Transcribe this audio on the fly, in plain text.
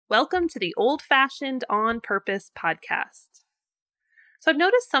Welcome to the Old Fashioned on Purpose podcast. So I've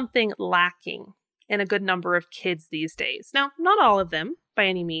noticed something lacking in a good number of kids these days. Now, not all of them by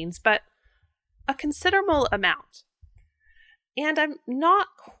any means, but a considerable amount. And I'm not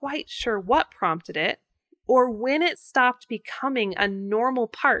quite sure what prompted it or when it stopped becoming a normal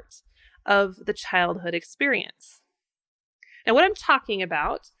part of the childhood experience. Now, what I'm talking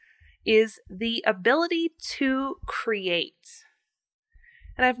about is the ability to create.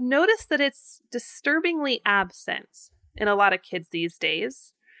 And I've noticed that it's disturbingly absent in a lot of kids these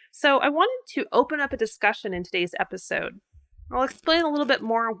days. So I wanted to open up a discussion in today's episode. I'll explain a little bit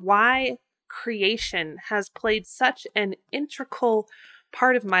more why creation has played such an integral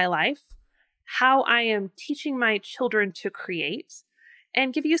part of my life, how I am teaching my children to create,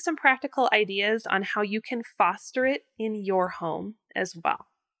 and give you some practical ideas on how you can foster it in your home as well.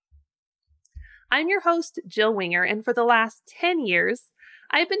 I'm your host, Jill Winger, and for the last 10 years,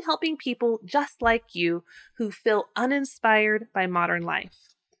 I've been helping people just like you who feel uninspired by modern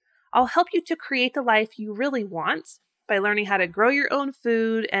life. I'll help you to create the life you really want by learning how to grow your own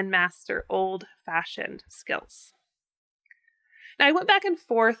food and master old-fashioned skills. Now, I went back and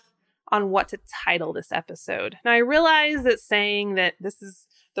forth on what to title this episode. Now, I realize that saying that this is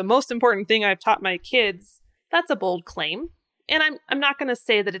the most important thing I've taught my kids, that's a bold claim. And I'm not going to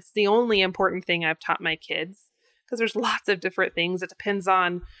say that it's the only important thing I've taught my kids, because there's lots of different things. It depends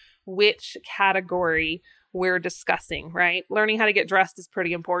on which category we're discussing, right? Learning how to get dressed is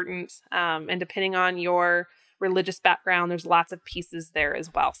pretty important. And depending on your religious background, there's lots of pieces there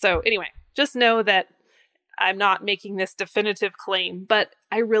as well. So anyway, just know that I'm not making this definitive claim, but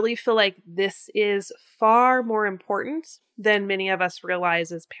I really feel like this is far more important than many of us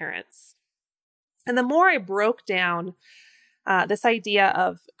realize as parents. And the more I broke down this idea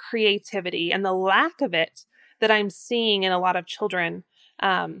of creativity and the lack of it that I'm seeing in a lot of children,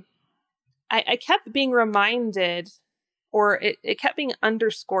 I kept being reminded, or it kept being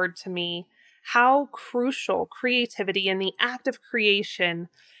underscored to me, how crucial creativity and the act of creation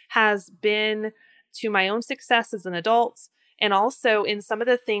has been to my own success as an adult, and also in some of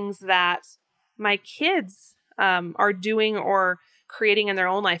the things that my kids are doing or creating in their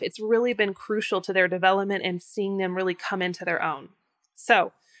own life. It's really been crucial to their development and seeing them really come into their own.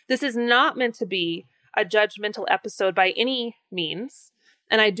 So this is not meant to be a judgmental episode by any means.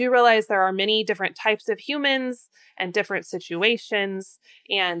 And I do realize there are many different types of humans and different situations.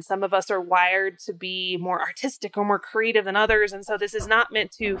 And some of us are wired to be more artistic or more creative than others. And so this is not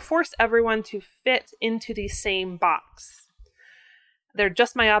meant to force everyone to fit into the same box. They're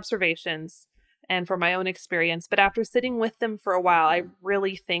just my observations and from my own experience. But after sitting with them for a while, I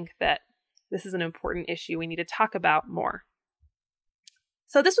really think that this is an important issue we need to talk about more.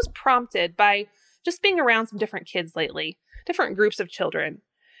 So this was prompted by just being around some different kids lately, different groups of children.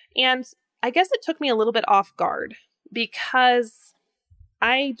 And I guess it took me a little bit off guard because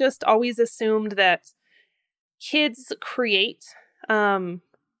I just always assumed that kids create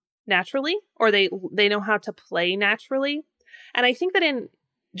naturally, or they know how to play naturally. And I think that in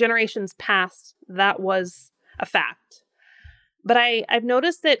generations past, that was a fact. But I've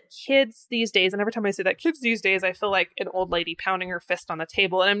noticed that kids these days, and every time I say that, kids these days, I feel like an old lady pounding her fist on the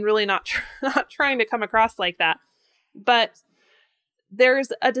table. And I'm really not trying to come across like that. But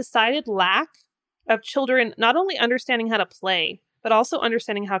there's a decided lack of children not only understanding how to play, but also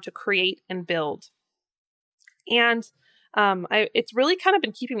understanding how to create and build. And it's really kind of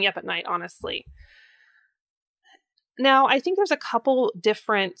been keeping me up at night, honestly. Now, I think there's a couple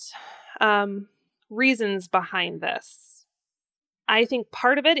different reasons behind this. I think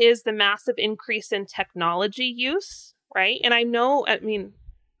part of it is the massive increase in technology use, right? And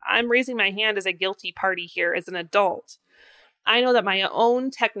I'm raising my hand as a guilty party here as an adult. I know that my own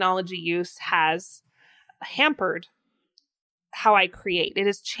technology use has hampered how I create. It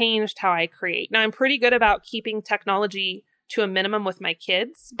has changed how I create. Now, I'm pretty good about keeping technology to a minimum with my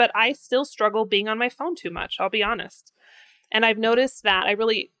kids, but I still struggle being on my phone too much, I'll be honest. And I've noticed that I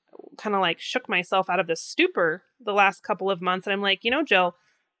really kind of shook myself out of the stupor the last couple of months. And I'm like, Jill,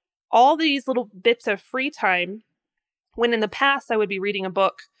 all these little bits of free time, when in the past I would be reading a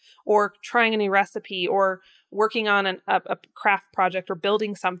book or trying a new recipe or working on a craft project or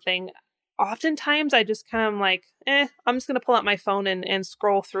building something, oftentimes I just kind of I'm just going to pull out my phone and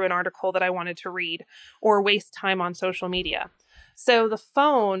scroll through an article that I wanted to read or waste time on social media. So the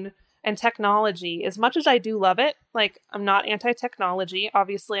phone and technology, as much as I do love it, I'm not anti-technology.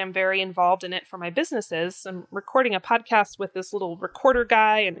 Obviously, I'm very involved in it for my businesses. I'm recording a podcast with this little recorder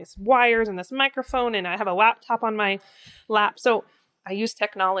guy and these wires and this microphone, and I have a laptop on my lap. So I use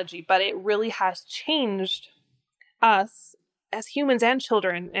technology, but it really has changed us as humans and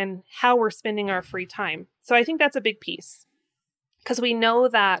children and how we're spending our free time. So I think that's a big piece because we know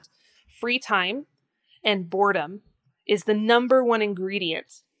that free time and boredom is the number one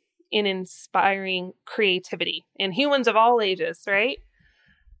ingredient in inspiring creativity in humans of all ages, right?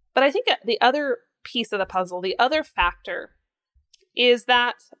 But I think the other piece of the puzzle, the other factor, is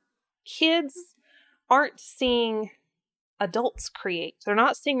that kids aren't seeing adults create. They're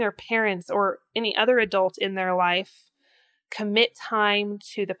not seeing their parents or any other adult in their life commit time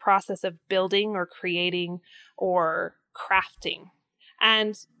to the process of building or creating or crafting.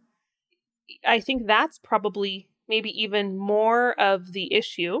 And I think that's probably maybe even more of the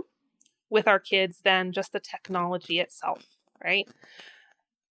issue with our kids than just the technology itself, right?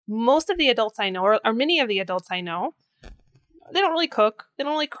 Most of the adults I know, or many of the adults I know, they don't really cook, they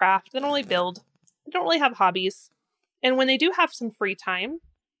don't really craft, they don't really build, they don't really have hobbies. And when they do have some free time,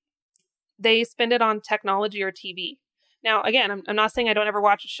 they spend it on technology or TV. Now, again, I'm not saying I don't ever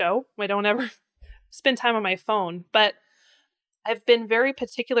watch a show. I don't ever spend time on my phone, but I've been very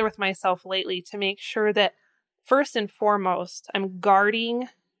particular with myself lately to make sure that first and foremost, I'm guarding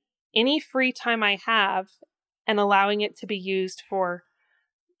any free time I have and allowing it to be used for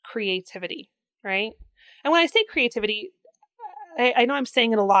creativity, right? And when I say creativity, I know I'm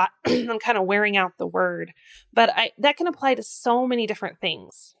saying it a lot. I'm kind of wearing out the word, but that can apply to so many different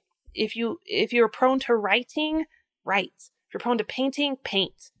things. If you're prone to writing, write. If you're prone to painting,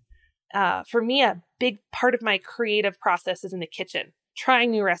 paint. For me, a big part of my creative process is in the kitchen,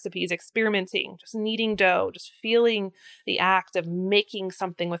 trying new recipes, experimenting, just kneading dough, just feeling the act of making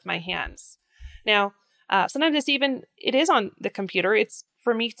something with my hands. Now, sometimes it is on the computer. It's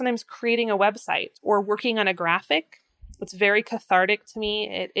for me, sometimes creating a website or working on a graphic. It's very cathartic to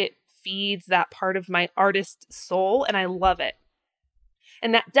me. It feeds that part of my artist soul, and I love it.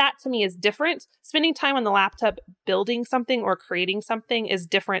 And that to me is different. Spending time on the laptop building something or creating something is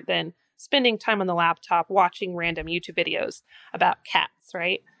different than spending time on the laptop watching random YouTube videos about cats,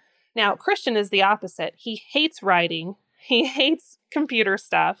 right? Now, Christian is the opposite. He hates writing. He hates computer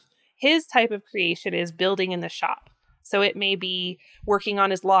stuff. His type of creation is building in the shop. So it may be working on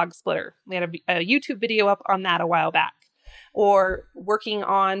his log splitter. We had a YouTube video up on that a while back. Or working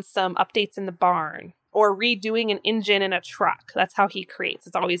on some updates in the barn. Or redoing an engine in a truck. That's how he creates.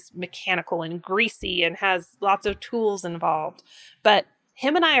 It's always mechanical and greasy and has lots of tools involved. But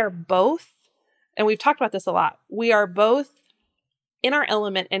him and I are both, and we've talked about this a lot, we are both in our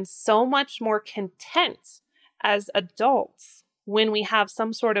element and so much more content as adults when we have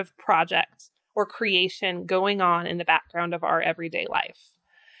some sort of project or creation going on in the background of our everyday life.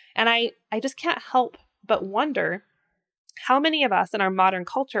 And I just can't help but wonder how many of us in our modern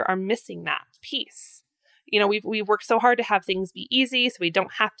culture are missing that piece. You know, we've worked so hard to have things be easy, so we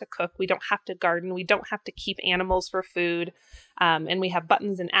don't have to cook, we don't have to garden, we don't have to keep animals for food, and we have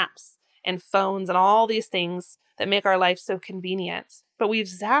buttons and apps and phones and all these things that make our life so convenient. But we've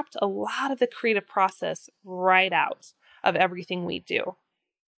zapped a lot of the creative process right out of everything we do.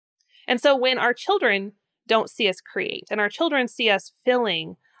 And so when our children don't see us create, and our children see us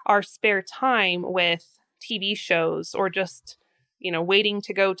filling our spare time with TV shows or just, waiting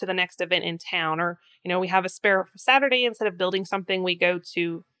to go to the next event in town, or, we have a spare Saturday, instead of building something, we go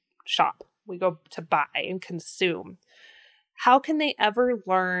to shop, we go to buy and consume. How can they ever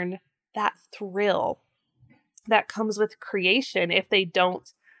learn that thrill that comes with creation if they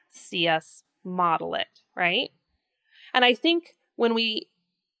don't see us model it, right? And I think when we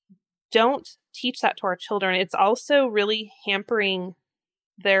don't teach that to our children, it's also really hampering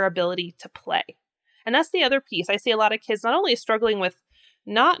their ability to play. And that's the other piece. I see a lot of kids not only struggling with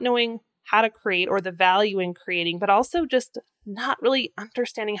not knowing how to create or the value in creating, but also just not really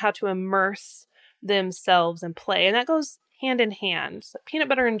understanding how to immerse themselves in play. And that goes hand in hand, peanut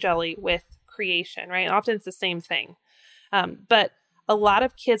butter and jelly with creation, right? Often it's the same thing. But a lot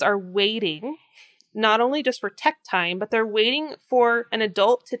of kids are waiting, not only just for tech time, but they're waiting for an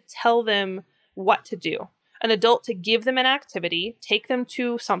adult to tell them what to do, an adult to give them an activity, take them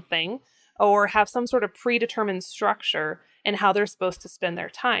to something, or have some sort of predetermined structure in how they're supposed to spend their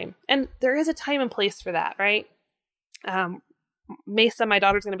time. And there is a time and place for that, right? Mesa, my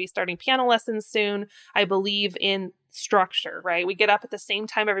daughter's going to be starting piano lessons soon. I believe in structure, right? We get up at the same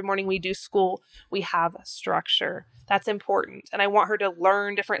time every morning we do school. We have a structure. That's important. And I want her to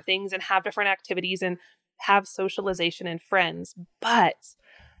learn different things and have different activities and have socialization and friends. But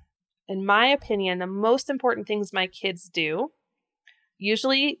in my opinion, the most important things my kids do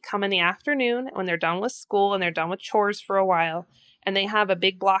usually come in the afternoon when they're done with school and they're done with chores for a while, and they have a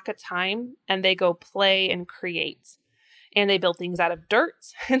big block of time and they go play and create. And they build things out of dirt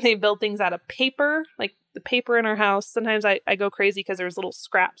and they build things out of paper. Like the paper in our house. Sometimes I go crazy because there's little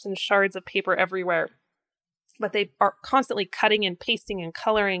scraps and shards of paper everywhere. But they are constantly cutting and pasting and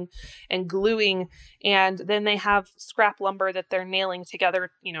coloring and gluing. And then they have scrap lumber that they're nailing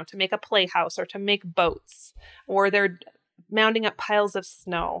together, to make a playhouse or to make boats, or they're mounting up piles of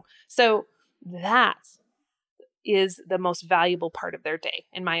snow. So that is the most valuable part of their day,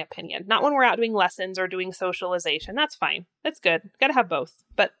 in my opinion. Not when we're out doing lessons or doing socialization. That's fine. That's good. Got to have both.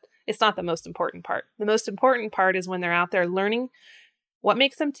 But it's not the most important part. The most important part is when they're out there learning what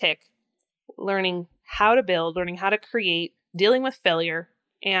makes them tick, learning how to build, learning how to create, dealing with failure,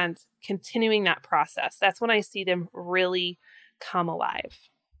 and continuing that process. That's when I see them really come alive.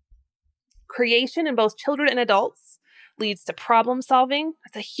 Creation in both children and adults leads to problem solving.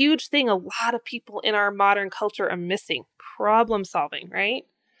 That's a huge thing a lot of people in our modern culture are missing. Problem solving, right?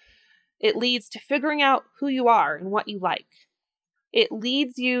 It leads to figuring out who you are and what you like. It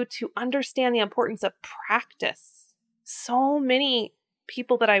leads you to understand the importance of practice. So many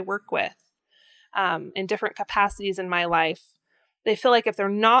people that I work with in different capacities in my life, they feel like if they're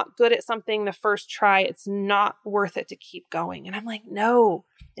not good at something the first try, it's not worth it to keep going. And I'm like, no,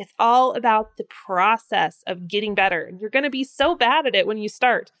 it's all about the process of getting better. And you're going to be so bad at it when you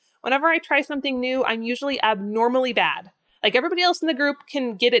start. Whenever I try something new, I'm usually abnormally bad. Like everybody else in the group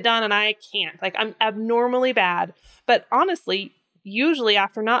can get it done and I can't. Like I'm abnormally bad. But honestly, usually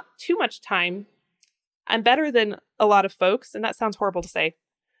after not too much time, I'm better than a lot of folks. And that sounds horrible to say.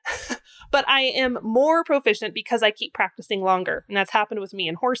 But I am more proficient because I keep practicing longer. And that's happened with me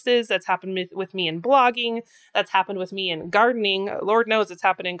in horses. That's happened with me in blogging. That's happened with me in gardening. Lord knows it's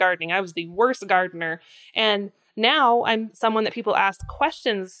happened in gardening. I was the worst gardener. And now I'm someone that people ask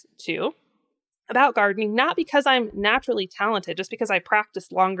questions to about gardening, not because I'm naturally talented, just because I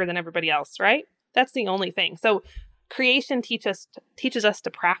practiced longer than everybody else, right? That's the only thing. So creation teaches us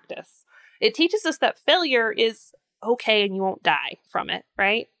to practice. It teaches us that failure is okay and you won't die from it,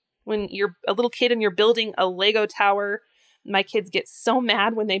 right? When you're a little kid and you're building a Lego tower, my kids get so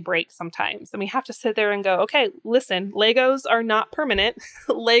mad when they break sometimes. And we have to sit there and go, okay, listen, Legos are not permanent.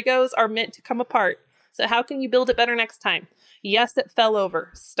 Legos are meant to come apart. So how can you build it better next time? Yes, it fell over.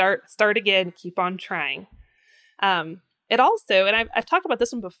 Start again. Keep on trying. It also, and I've talked about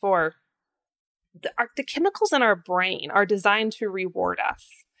this one before, the chemicals in our brain are designed to reward us.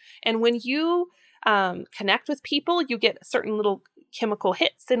 And when you connect with people, you get certain little chemical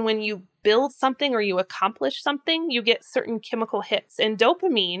hits. And when you build something or you accomplish something, you get certain chemical hits. And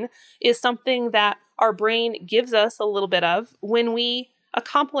dopamine is something that our brain gives us a little bit of when we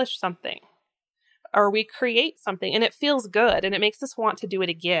accomplish something or we create something, and it feels good and it makes us want to do it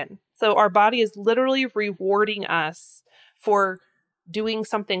again. So our body is literally rewarding us for doing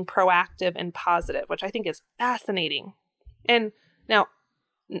something proactive and positive, which I think is fascinating. And now,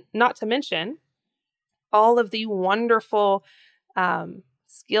 not to mention all of the wonderful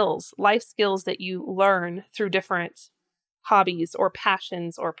skills, life skills that you learn through different hobbies or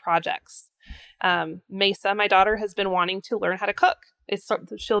passions or projects. Mesa, my daughter, has been wanting to learn how to cook.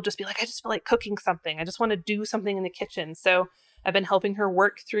 She'll just be like, I just feel like cooking something. I just want to do something in the kitchen. So I've been helping her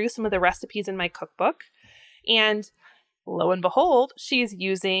work through some of the recipes in my cookbook. And lo and behold, she's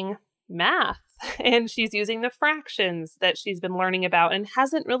using math and she's using the fractions that she's been learning about and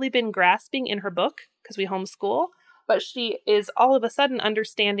hasn't really been grasping in her book because we homeschool, but she is all of a sudden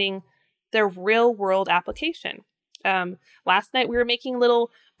understanding their real world application. Last night we were making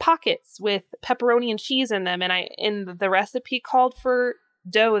little pockets with pepperoni and cheese in them. And the recipe called for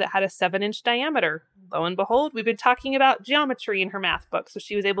dough that had a 7-inch diameter. Lo and behold, we've been talking about geometry in her math book. So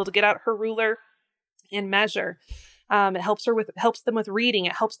she was able to get out her ruler and measure. It helps them with reading.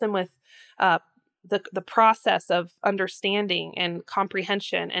 It helps them with the process of understanding and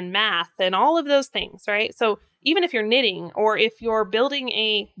comprehension and math and all of those things, right? So even if you're knitting or if you're building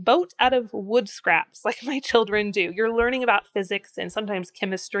a boat out of wood scraps, like my children do, you're learning about physics and sometimes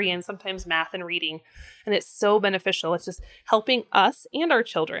chemistry and sometimes math and reading. And it's so beneficial. It's just helping us and our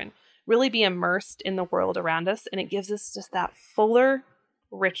children really be immersed in the world around us. And it gives us just that fuller,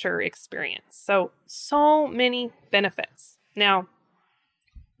 richer experience. So many benefits. Now,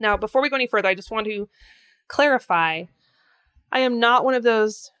 before we go any further, I just want to clarify, I am not one of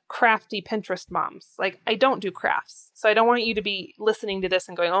those crafty Pinterest moms. Like, I don't do crafts. So I don't want you to be listening to this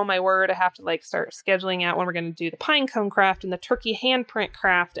and going, oh my word, I have to start scheduling out when we're going to do the pine cone craft and the turkey handprint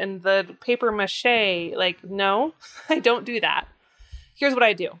craft and the paper mache. No, I don't do that. Here's what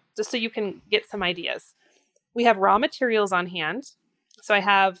I do, just so you can get some ideas. We have raw materials on hand. So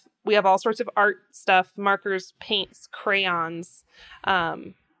we have all sorts of art stuff, markers, paints, crayons,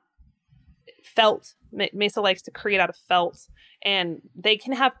 felt. Mesa likes to create out of felt, and they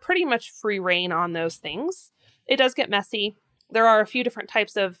can have pretty much free reign on those things. It does get messy. There are a few different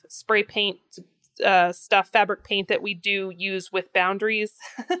types of spray paint stuff, fabric paint that we do use with boundaries.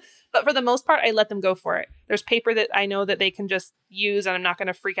 But for the most part, I let them go for it. There's paper that I know that they can just use, and I'm not going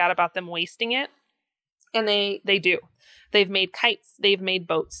to freak out about them wasting it. And they do. They've made kites. They've made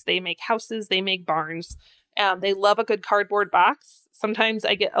boats. They make houses. They make barns. They love a good cardboard box. Sometimes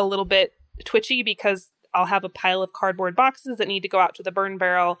I get a little bit twitchy because I'll have a pile of cardboard boxes that need to go out to the burn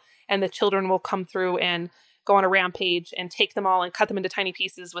barrel, and the children will come through and go on a rampage and take them all and cut them into tiny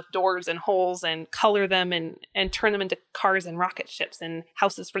pieces with doors and holes and color them and turn them into cars and rocket ships and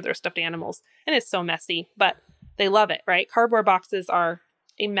houses for their stuffed animals. And it's so messy, but they love it, right? Cardboard boxes are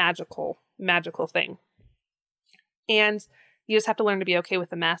a magical, magical thing. And you just have to learn to be okay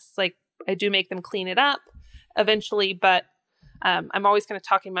with the mess. Like, I do make them clean it up eventually, but I'm always kind of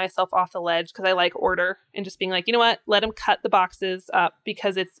talking myself off the ledge because I like order and just being like, you know what, let them cut the boxes up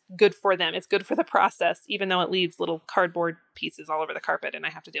because it's good for them. It's good for the process, even though it leaves little cardboard pieces all over the carpet and I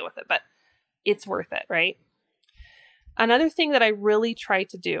have to deal with it, but it's worth it, right? Another thing that I really try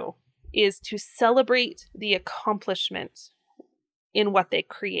to do is to celebrate the accomplishment in what they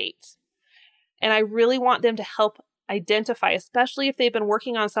create. And I really want them to help identify, especially if they've been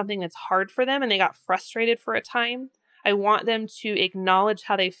working on something that's hard for them and they got frustrated for a time. I want them to acknowledge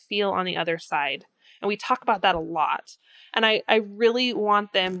how they feel on the other side. And we talk about that a lot. And I really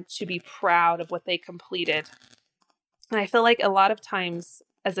want them to be proud of what they completed. And I feel like a lot of times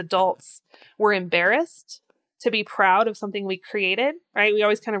as adults, we're embarrassed to be proud of something we created, right? We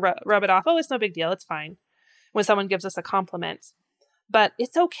always kind of rub it off. Oh, it's no big deal. It's fine when someone gives us a compliment. But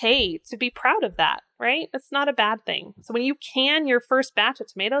it's okay to be proud of that, right? It's not a bad thing. So when you can your first batch of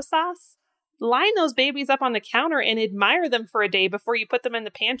tomato sauce, line those babies up on the counter and admire them for a day before you put them in the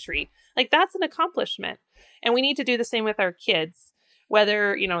pantry. Like, that's an accomplishment. And we need to do the same with our kids,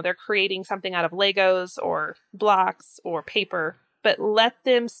 whether, they're creating something out of Legos or blocks or paper, but let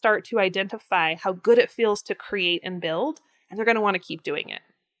them start to identify how good it feels to create and build, and they're going to want to keep doing it.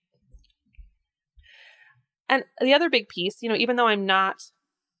 And the other big piece, even though I'm not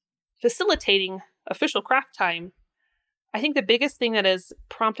facilitating official craft time, I think the biggest thing that has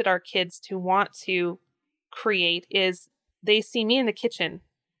prompted our kids to want to create is they see me in the kitchen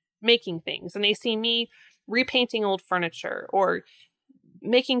making things, and they see me repainting old furniture or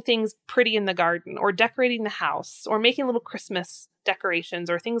making things pretty in the garden or decorating the house or making little Christmas decorations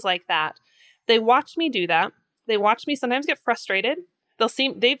or things like that. They watch me do that. They watch me sometimes get frustrated.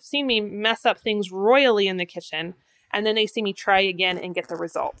 They've seen me mess up things royally in the kitchen, and then they see me try again and get the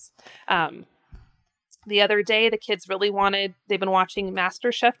results. The other day, the kids they've been watching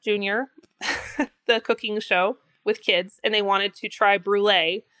MasterChef Junior, the cooking show with kids, and they wanted to try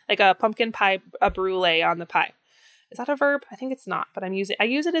brulee, like a pumpkin pie, a brulee on the pie. Is that a verb? I think it's not, but I use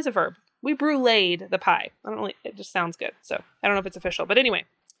it as a verb. We bruleed the pie. It just sounds good. So I don't know if it's official, but anyway,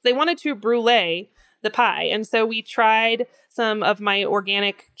 they wanted to brulee the pie. And so we tried some of my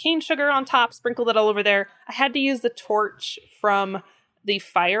organic cane sugar on top, sprinkled it all over there. I had to use the torch from the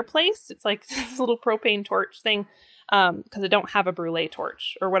fireplace. It's like this little propane torch thing, because I don't have a brulee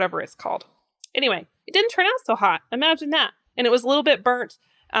torch or whatever it's called. Anyway, it didn't turn out so hot. Imagine that. And it was a little bit burnt,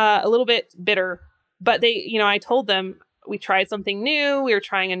 a little bit bitter, but I told them we tried something new. We were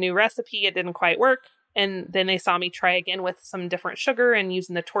trying a new recipe. It didn't quite work. And then they saw me try again with some different sugar and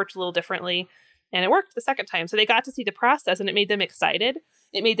using the torch a little differently. And it worked the second time. So they got to see the process, and it made them excited.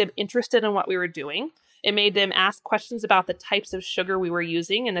 It made them interested in what we were doing. It made them ask questions about the types of sugar we were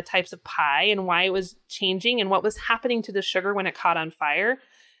using and the types of pie and why it was changing and what was happening to the sugar when it caught on fire.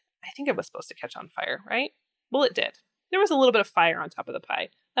 I think it was supposed to catch on fire, right? Well, it did. There was a little bit of fire on top of the pie.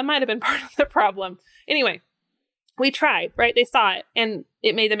 That might have been part of the problem. Anyway, we tried, right? They saw it, and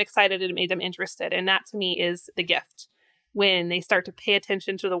it made them excited and it made them interested. And that to me is the gift, when they start to pay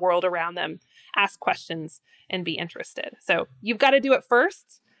attention to the world around them, ask questions, and be interested. So you've got to do it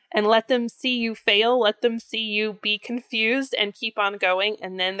first. And let them see you fail, let them see you be confused and keep on going,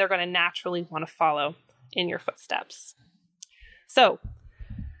 and then they're going to naturally want to follow in your footsteps. So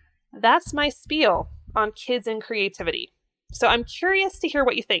that's my spiel on kids and creativity. So I'm curious to hear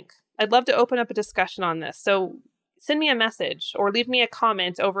what you think. I'd love to open up a discussion on this. So send me a message or leave me a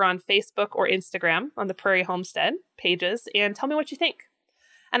comment over on Facebook or Instagram on the Prairie Homestead pages and tell me what you think.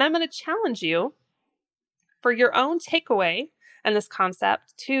 And I'm going to challenge you for your own takeaway and this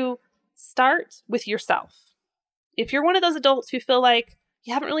concept to start with yourself. If you're one of those adults who feel like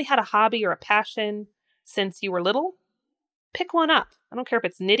you haven't really had a hobby or a passion since you were little, pick one up. I don't care if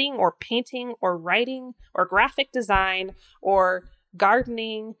it's knitting or painting or writing or graphic design or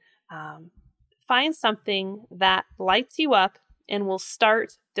gardening. find something that lights you up and will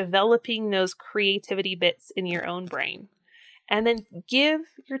start developing those creativity bits in your own brain. And then give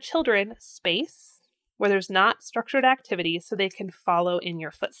your children space where there's not structured activities so they can follow in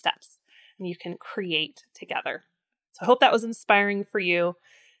your footsteps and you can create together. So I hope that was inspiring for you.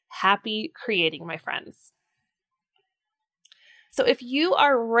 Happy creating, my friends. So if you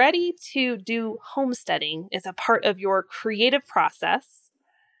are ready to do homesteading as a part of your creative process,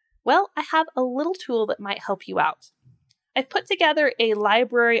 well, I have a little tool that might help you out. I've put together a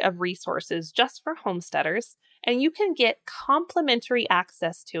library of resources just for homesteaders, and you can get complimentary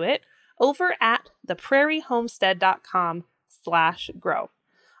access to it over at theprairiehomestead.com/grow.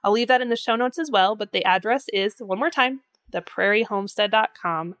 I'll leave that in the show notes as well, but the address is, one more time,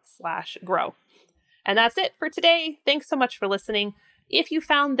 theprairiehomestead.com/grow. And that's it for today. Thanks so much for listening. If you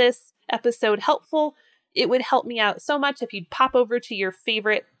found this episode helpful, it would help me out so much if you'd pop over to your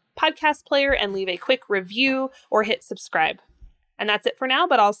favorite podcast player and leave a quick review or hit subscribe. And that's it for now,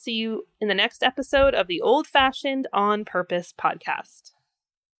 but I'll see you in the next episode of the Old Fashioned on Purpose podcast.